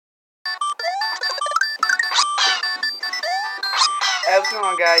Hey, what's going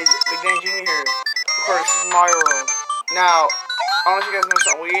on, guys? Big Dan Jr. here, recording Super Mario World. Now, I want you guys to know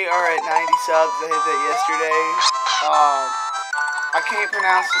something. We are at 90 subs. I hit that yesterday. I can't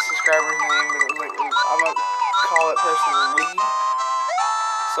pronounce the subscriber's name, but it was like, I'm gonna call that person Lee.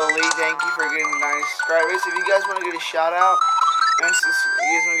 So Lee, thank you for getting 90 subscribers. If you guys want to get a shout out, and if you guys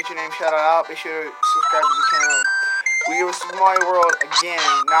want to get your name shouted out, be sure to subscribe to the channel. We are with Super Mario World again.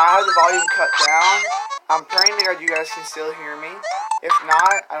 Now I have the volume cut down. I'm praying to God you guys can still hear me. If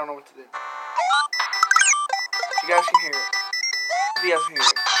not, I don't know what to do. You guys can hear it. If you guys can hear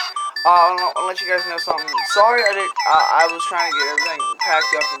it. I'll let you guys know something. Sorry, I was trying to get everything packed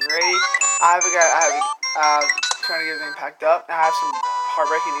up and ready. Trying to get everything packed up. And I have some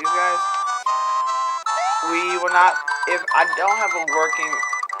heartbreaking news, guys. We will not. If I don't have a working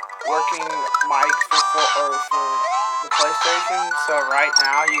mic for the PlayStation, so right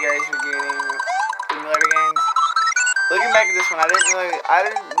now you guys are getting emulator games. Looking back at this one, I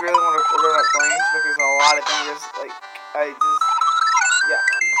didn't really want to order up planes because a lot of things yeah.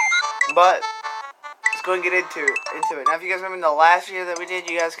 But let's go and get into it. Now, if you guys remember the last video that we did,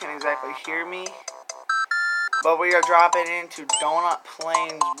 you guys can't exactly hear me, but we are dropping into Donut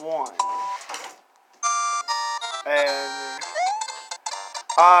Plains 1, and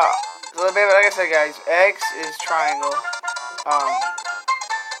so like I said, guys, X is triangle.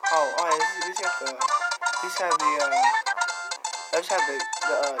 Let's have the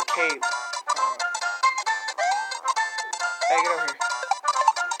cave. Hey, get over here.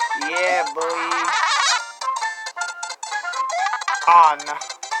 Yeah, boy. Ah, no.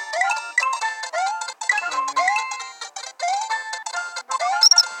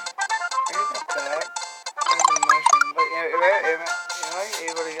 Get that back. There's a mushroom. But, am I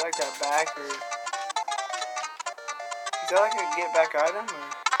able to get like that back, or is that like a get back item?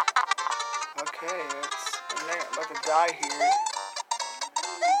 Or? Okay, I'm about to die here.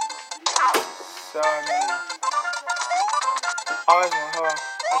 So, I mean... Oh, there's one. Hold on.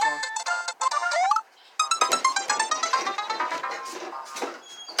 There's one.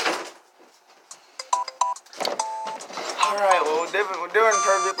 Alright, well, we're doing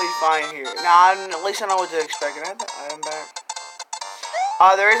perfectly fine here. Now, at least I know what to expect. Can I have the item back?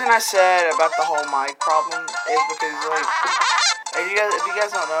 The reason I said about the whole mic problem is because, like, if you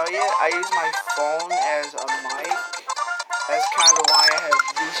guys don't know yet, I use my phone as a mic. That's kind of why I have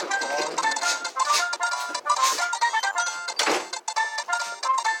decent quality.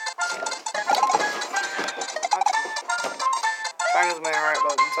 Triangle's my right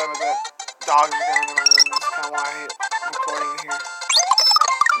button. Sorry about that. Dogs are going in my room. That's kind of why I hate recording in here.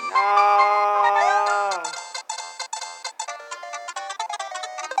 No.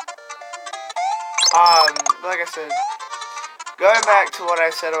 Like I said, going back to what I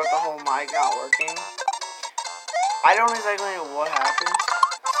said about the whole mic not working, I don't exactly know what happened.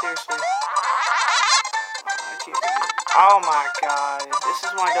 Seriously. Oh my god. This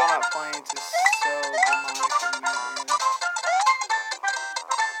is why Donut Plains is so demonic in me.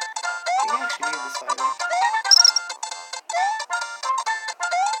 You actually need this item.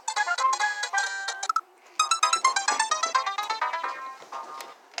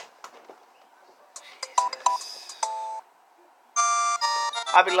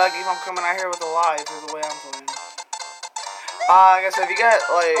 I'd be lucky if I'm coming out here with a live through the way I'm playing. Like I said, if you got,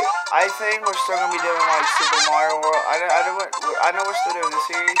 like, I think we're still gonna be doing, like, Super Mario World. I know we're still doing this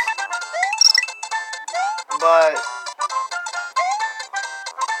series, but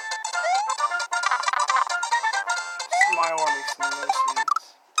Super Mario World makes no sense.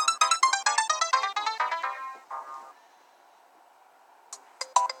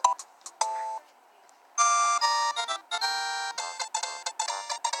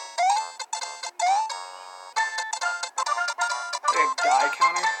 Like a die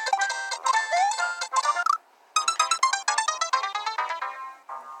counter.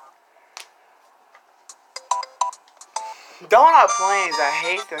 Donut Plains, I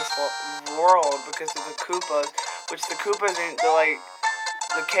hate this world because of the Koopas, which the Koopas are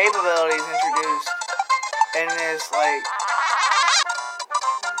the capabilities introduced in this, like,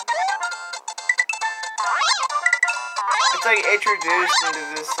 it's like introduced into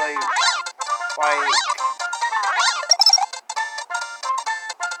this, like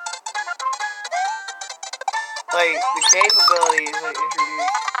the capability is like introduced.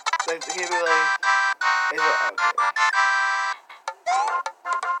 Like the capability is like, okay.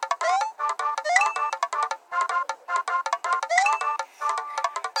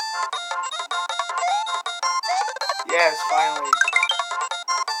 Yes, finally.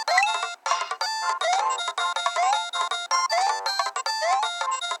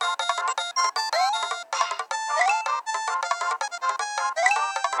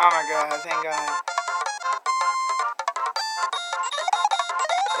 Oh my god, thank god.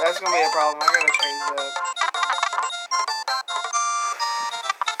 That's gonna be a problem. I gotta change that.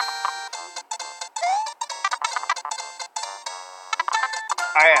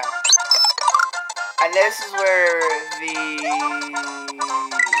 Oh yeah. And this is where the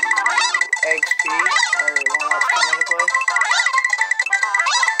XP or one-ups come into play.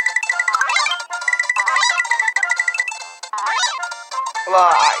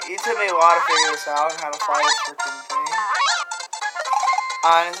 Well, it took me a while to figure this out and how to fly this freaking thing.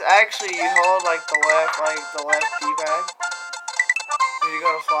 And it's actually, you hold like the left D-pad when you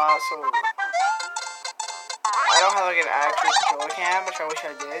go to fly, so I don't have like an actual controller cam, which I wish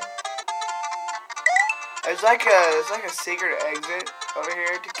I did. It's like a secret exit over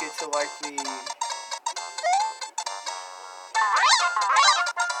here to get to like the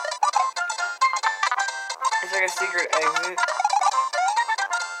it's like a secret exit.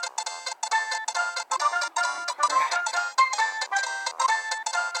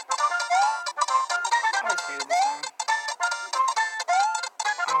 I always hated this one.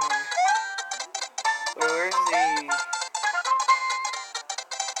 Wait, where's the...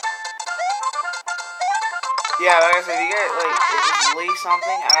 Yeah, like I said, if you get, like, it's Lee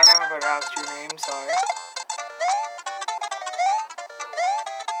something, I don't know if I pronounced your name, sorry.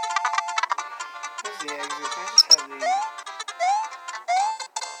 Where's the exit? Can I just have the...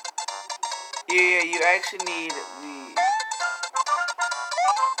 Yeah, you actually need the...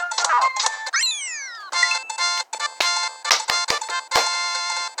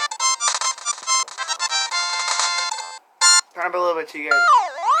 Turn up a little bit so you guys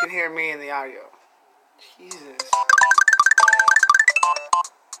can hear me in the audio. Jesus.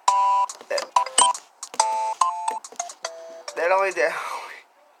 That only did.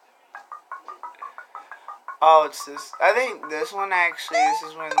 Oh, it's this. I think this one actually, this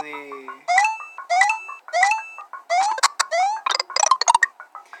is when the...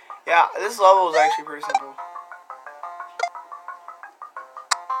 Yeah, this level is actually pretty simple.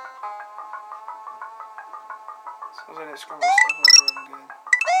 Sounds like I screw my stuff over really good.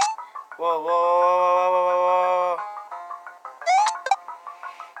 Whoa, whoa, whoa, whoa, whoa, whoa, whoa.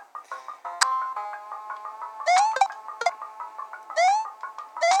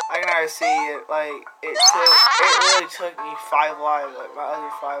 I can already see it, like, it really took me 5 lives, like my other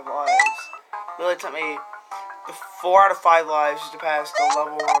 5 lives. It really took me 4 out of 5 lives just to pass the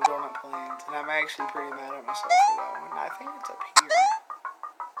level 1 of Donut Plains, and I'm actually pretty mad at myself for that one. I think it's up here.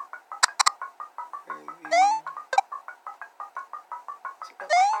 Is it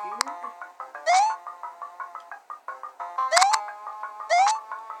up here?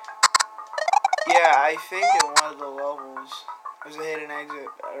 Yeah, I think in one of the levels there's a hidden exit.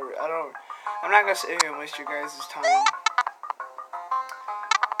 I'm not gonna sit here and waste your guys' time. Okay,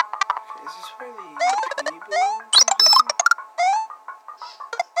 is this where the people comes in?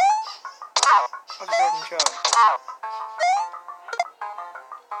 I'll just have them show.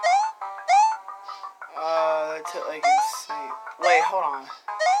 That took like insane. Wait, hold on.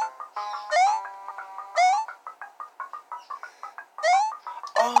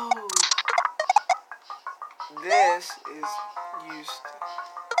 Oh, this is used.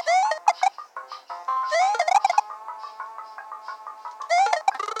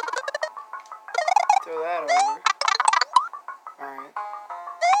 Throw that over. Alright.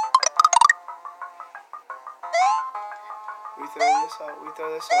 We throw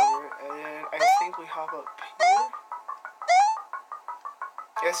this over, and then I think we hop up here.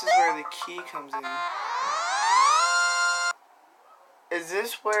 This is where the key comes in. Is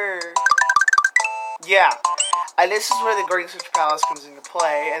this where... Yeah. And this is where the Green Switch Palace comes into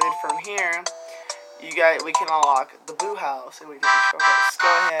play, and then from here, we can unlock the Boo House, and we can show us. Let's go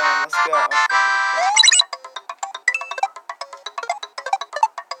ahead, let's go. Okay.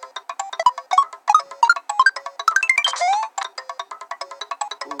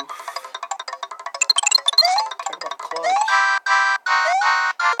 Oof. Talk about clutch.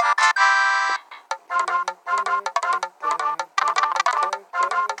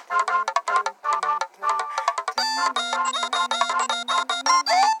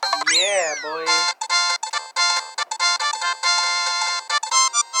 Yeah, boy.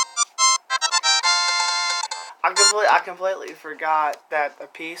 I completely forgot that the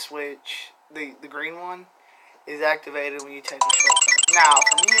P-switch, the green one, is activated when you take the shortcut. Now,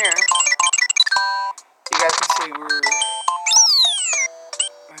 from here, you guys can see we're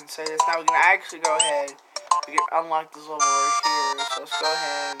going to say this. Now we can actually go ahead. We can unlock this level right here. So let's go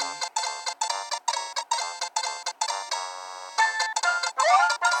ahead and...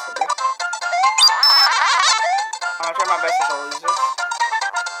 I'm going to try my best to lose this.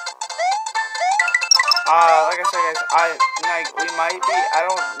 Like I said, guys, we might be, I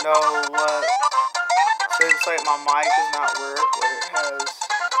don't know what, so it's like my mic does not work, where it has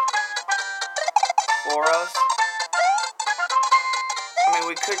for us. I mean,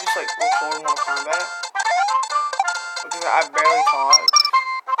 we could just, like, record more combat, because I barely talk.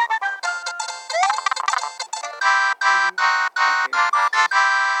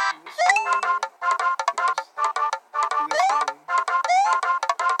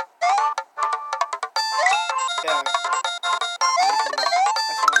 Yeah. That's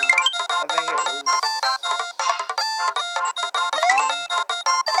one. I think it was this one.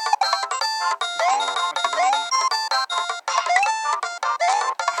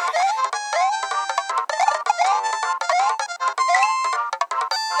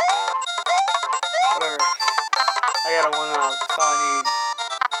 Whatever. I got a 1 out. That's all I need.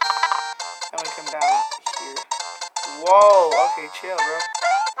 Then we come down here. Whoa. Okay, chill, bro.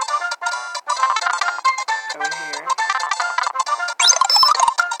 Come in here.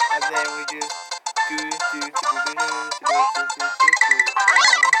 And then we just do.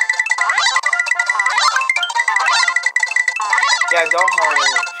 Yeah, don't hold it.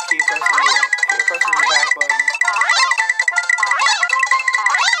 Just keep pressing the back button.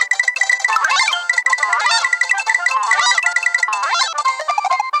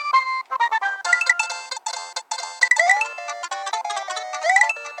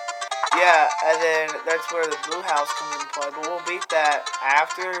 Yeah, and then that's where the blue house comes into play. But we'll beat that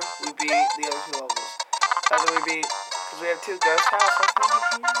after we beat the other 2 levels. After we beat, because we have 2 ghost houses, I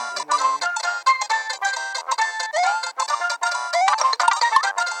think, in here.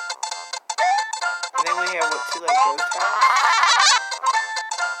 And then we have, what, 2, like, ghost houses?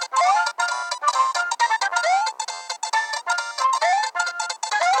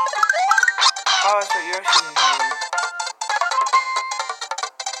 Oh, that's what Yoshi's in here.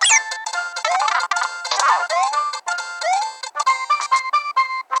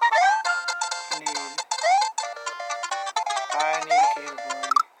 I need a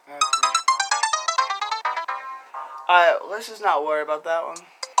category. Okay. Alright, let's just not worry about that one.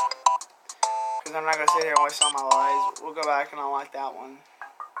 Because I'm not going to sit here and waste all my lives. We'll go back and unlock that one.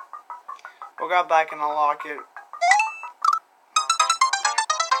 We'll go back and unlock it.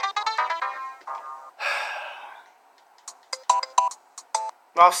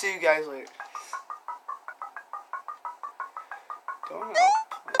 But I'll see you guys later. Don't know.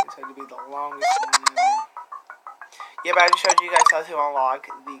 This had to be the longest one ever. Yeah, but I just showed you guys how to unlock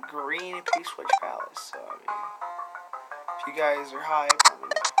the green P-Switch Palace. So, I mean, if you guys are hyped, let me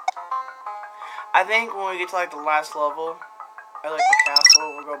know. I think when we get to, like, the last level, I like the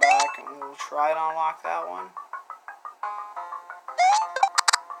castle, we'll go back and we'll try to unlock that one.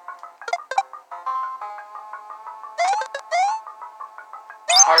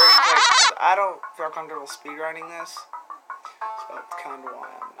 I don't feel comfortable speedrunning this, so that's kind of why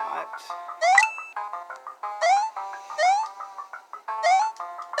I'm not.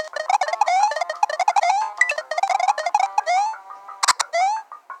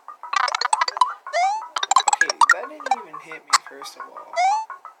 Okay, that didn't even hit me, first of all.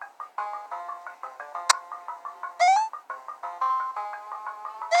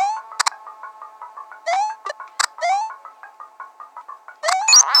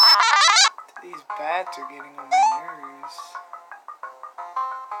 These bats are getting on my nerves.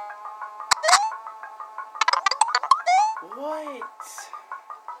 What?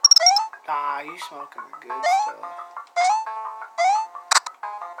 Nah, you smoking the good stuff.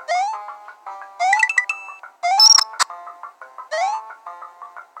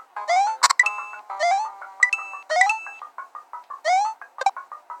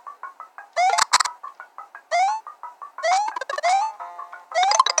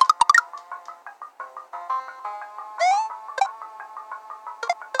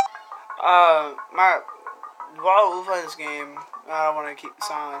 While we play this game, I don't want to keep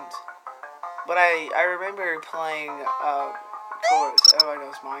silent, but I remember playing, of course, everybody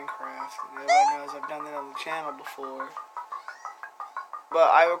knows Minecraft, and everybody knows I've done that on the channel before,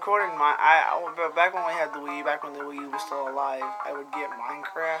 but I recorded back when we had the Wii, back when the Wii was still alive, I would get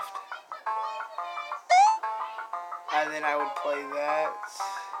Minecraft, and then I would play that.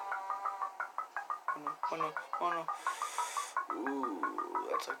 Oh no. Ooh,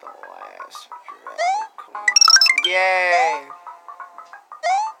 that's like the last dragon. Yay!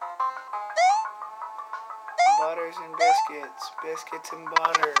 Butters and biscuits. Biscuits and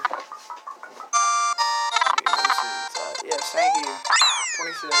butter. Yes, thank you.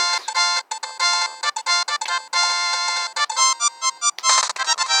 26.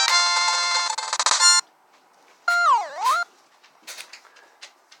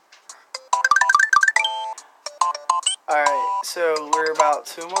 So we're about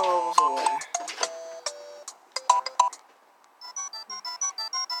 2 more levels away.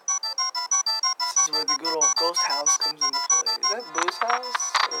 This is where the good old ghost house comes into play. Is that Boo's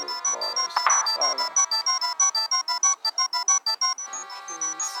house or Mars? I don't know.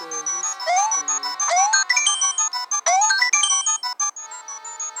 Okay, so this is here.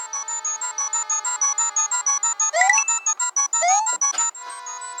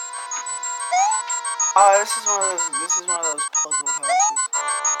 Oh, this is one of those puzzle houses.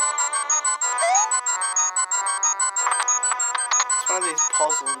 It's one of these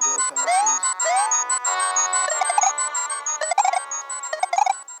puzzle ghost houses.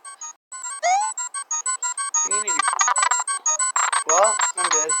 You need to... Well, I'm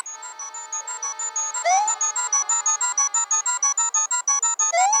dead.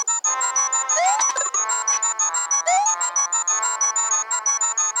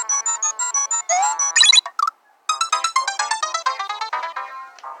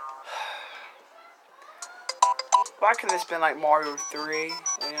 Why couldn't this been like Mario 3?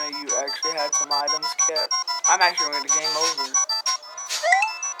 When, you know, you actually had some items kept. I'm actually going to game over.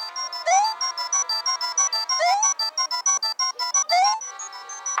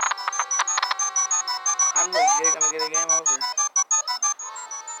 I'm legit going to get a game over.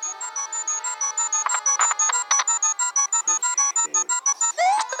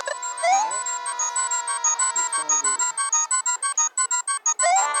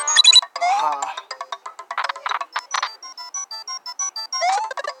 Aha.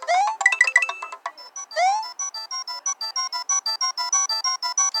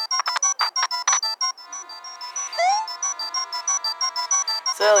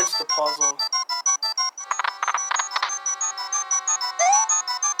 So that's just a puzzle.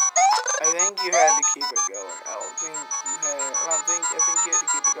 I think you had to keep it going. I think you had to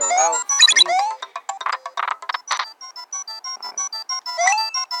keep it going. Oh,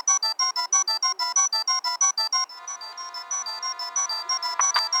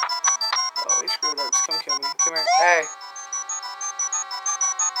 we screwed up. Just come kill me. Come here. Hey.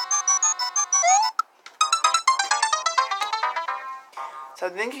 So I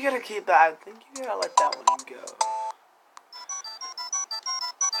think you gotta keep that. I think you gotta let that one go.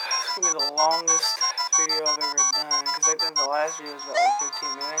 It's gonna be the longest video I've ever done, because I think the last video was about like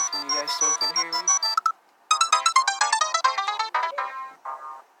 15 minutes and you guys still couldn't hear me.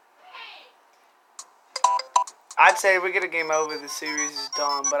 I'd say if we get a game over, the series is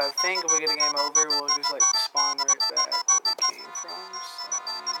done, but I think if we get a game over, we'll just like spawn right back where we came from. So,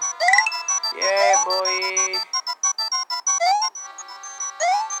 yeah, boy.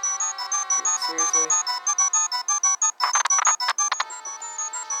 Seriously.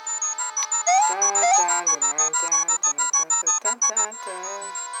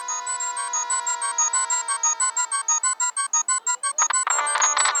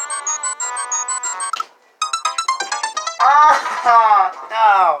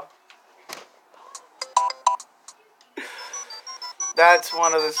 No. That's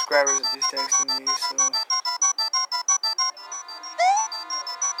one of the subscribers that just texted me, so.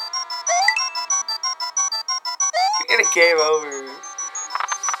 Get a game over.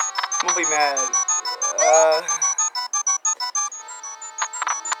 I'm gonna be mad.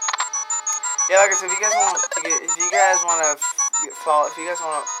 Yeah, like I said, if you guys want to get followed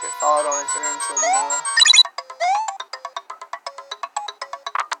on Instagram, so you know.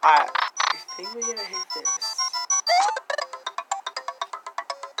 I think we're gonna hit this.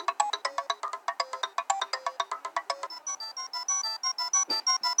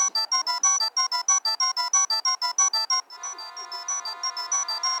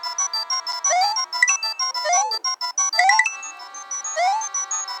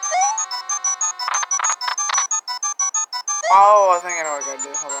 Oh, I think I know what I gotta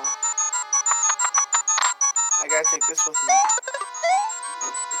do. Hold on. I gotta take this with me.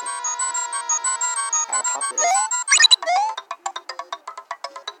 I pop this.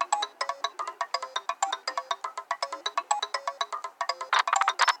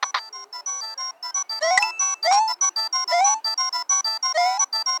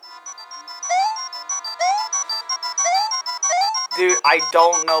 Dude, I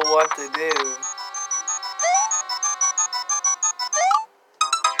don't know what to do.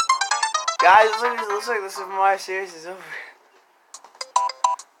 Guys, looks like this is my series is over.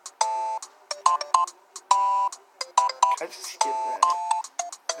 I just skip that.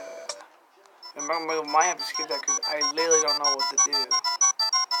 I might have to skip that because I literally don't know what to do.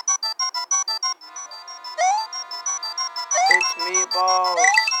 It's meatballs.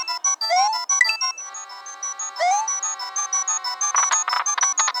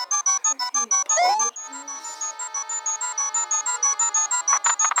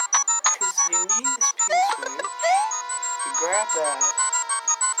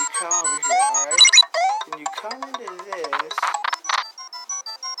 come over here, alright? Then you come into this.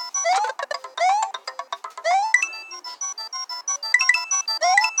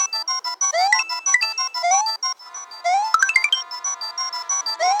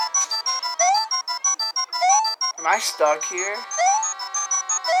 Am I stuck here?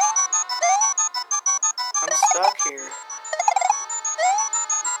 I'm stuck here.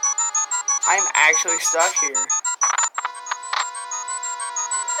 I'm actually stuck here.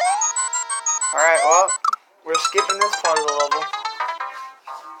 Alright, well, we're skipping this part of the level.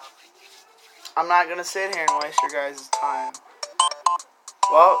 I'm not gonna sit here and waste your guys' time.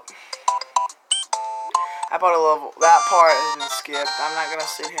 Well, that part has been skipped. I'm not gonna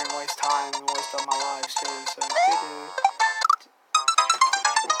sit here and waste time and waste all my lives too, so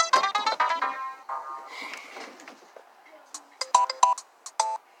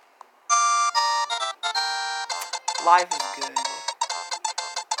life is good.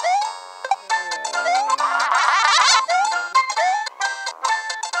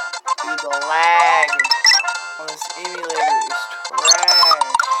 Dude, the lag on this emulator is trash.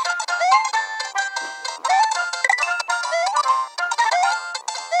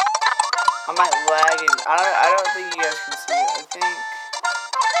 I'm like lagging. I don't think you guys can see it. I think,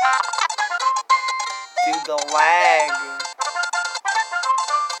 dude, the lag.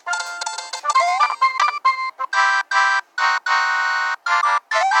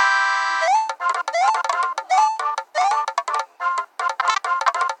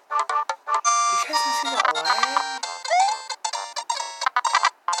 You guys can see that lag?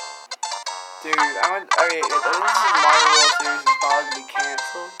 Dude, okay, if this is Mario World Series, it's probably gonna be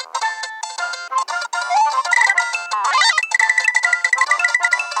canceled.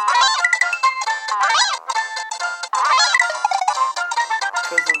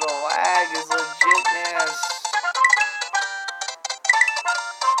 Because of the lag is legitness.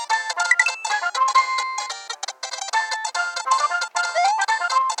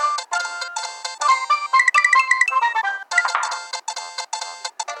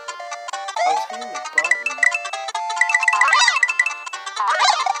 I was hitting the button.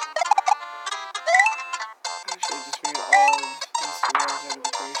 Actually, just mute all of Instagram's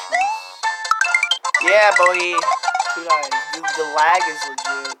notifications. Yeah, boy. 2 dies. Dude, the lag is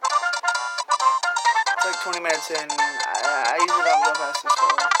legit. It's like 20 minutes in. I usually don't go past this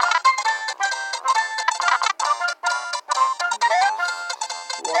far.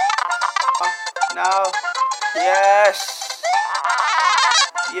 No. Yes.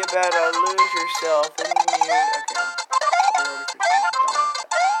 You better lose yourself in the music. Okay.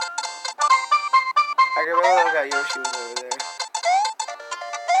 I can really look at Yoshi was over there.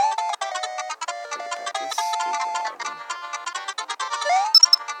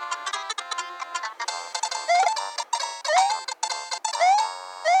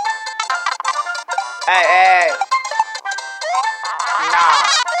 Hey. Nah.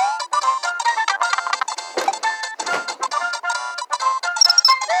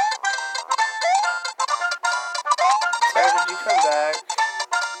 Sir, did you come back?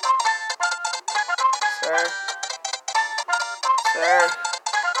 Sir? Sir?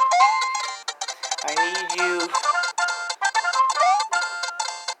 I need you.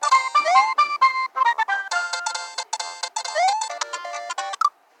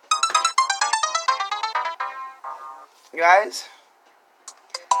 Guys?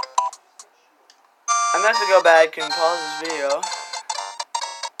 I'm going to have to go back and pause this video.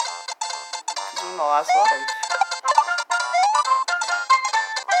 This is my last life.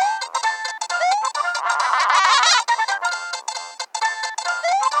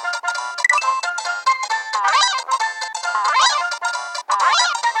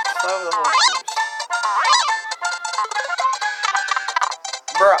 Over the whole course.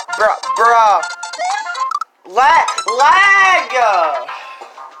 Bruh. Lag!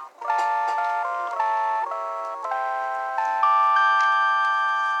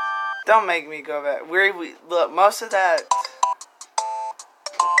 Don't make me go back. Look, most of that.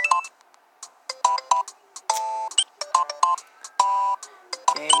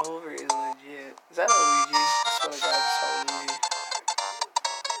 Game over is legit. Is that Luigi? I swear to God, I saw Luigi.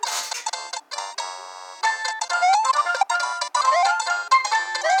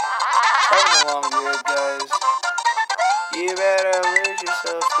 Coming along good, guys. You better lose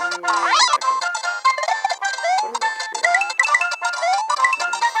yourself in the music. What is up here?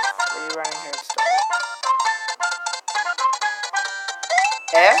 Where are you running here to start?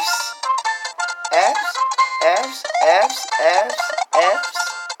 F's?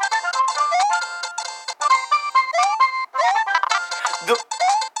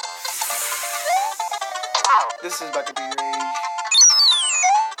 This is about to be rage.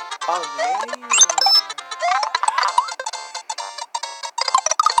 Oh, there you are.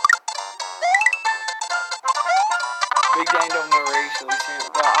 Big Dan don't know Rage, so he's saying,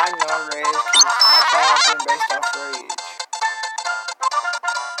 well, I know Rage because my channel's been based off Rage.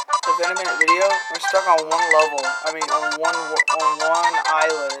 The 30-minute video, we're stuck on one level. I mean, on one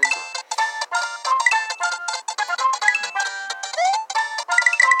island.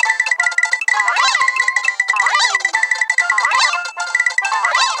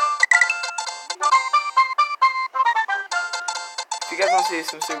 If you guys want to see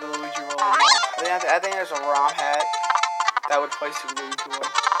some Super Luigi World, I think there's a ROM hack that would play Super Luigi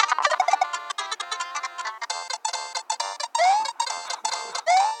World.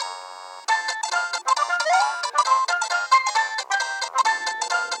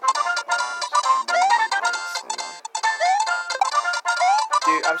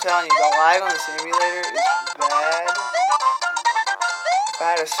 Dude, I'm telling you, the lag on the simulator is bad. If I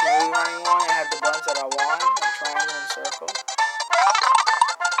had a smooth running one and had the buttons that I want, like triangle and circle.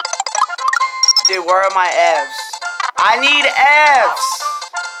 Dude, where are my Fs? I need Fs!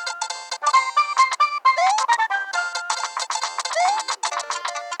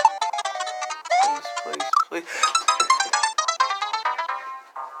 Please, please, please.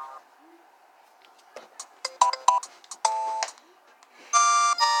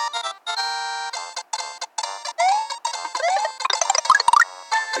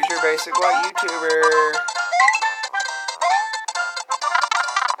 Who's your basic white YouTuber?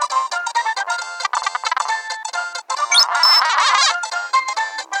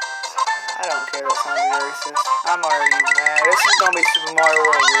 I don't care, that sounded racist. I'm already mad. This is gonna be Super Mario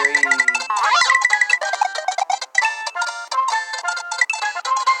World Rage.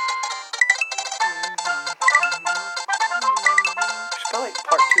 Spell like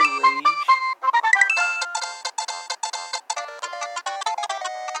part 2 Rage.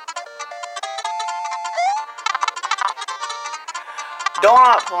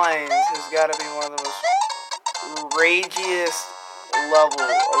 Donut Plains has got to be one of the most ragiest level,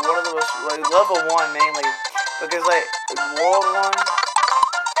 or one of the most, like, level 1 mainly, because, like, World 1,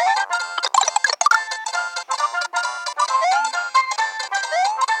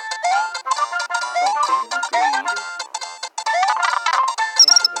 don't think of the greed,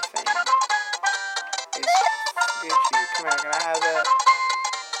 think of the fame. It's, get you, come here, can I have that?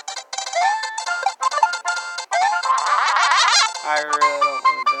 I really don't want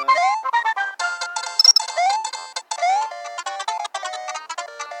to die.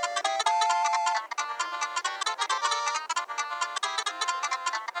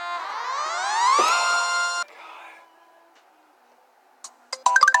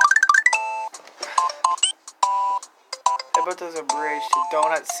 I bet there's a bridge to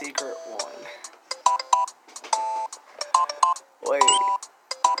Donut Secret 1. Wait, is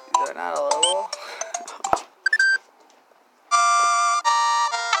that not a level?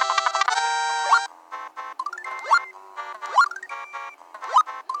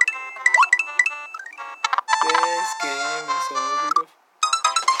 This game is so beautiful.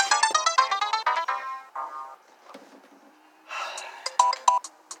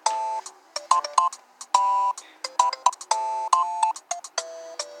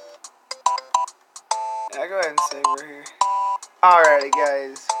 I'll go ahead and say we're here. Alrighty,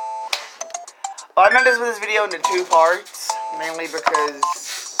 guys. Well, I meant to split this video into 2 parts, mainly because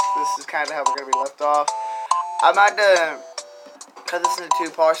this is kind of how we're going to be left off. I might cut this into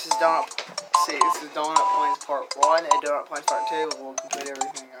 2 parts. This is Donut Plains Part 1 and Donut Plains Part 2, and we'll complete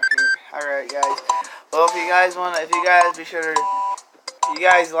everything out here. Alright, guys. Well, if you guys be sure to, if you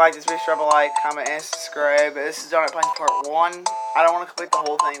guys like this, be sure to drop a like, comment, and subscribe. This is Donut Plains Part 1. I don't want to complete the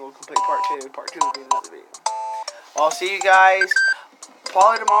whole thing. We'll complete Part 2. Part 2 will be another video. Well, I'll see you guys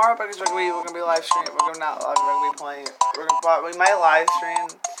probably tomorrow, because we're gonna be live streaming. We're gonna be playing. We might live stream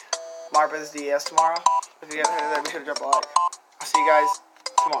Mario Bros. DS tomorrow. If you guys heard that, be sure to drop a like. I'll see you guys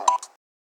tomorrow.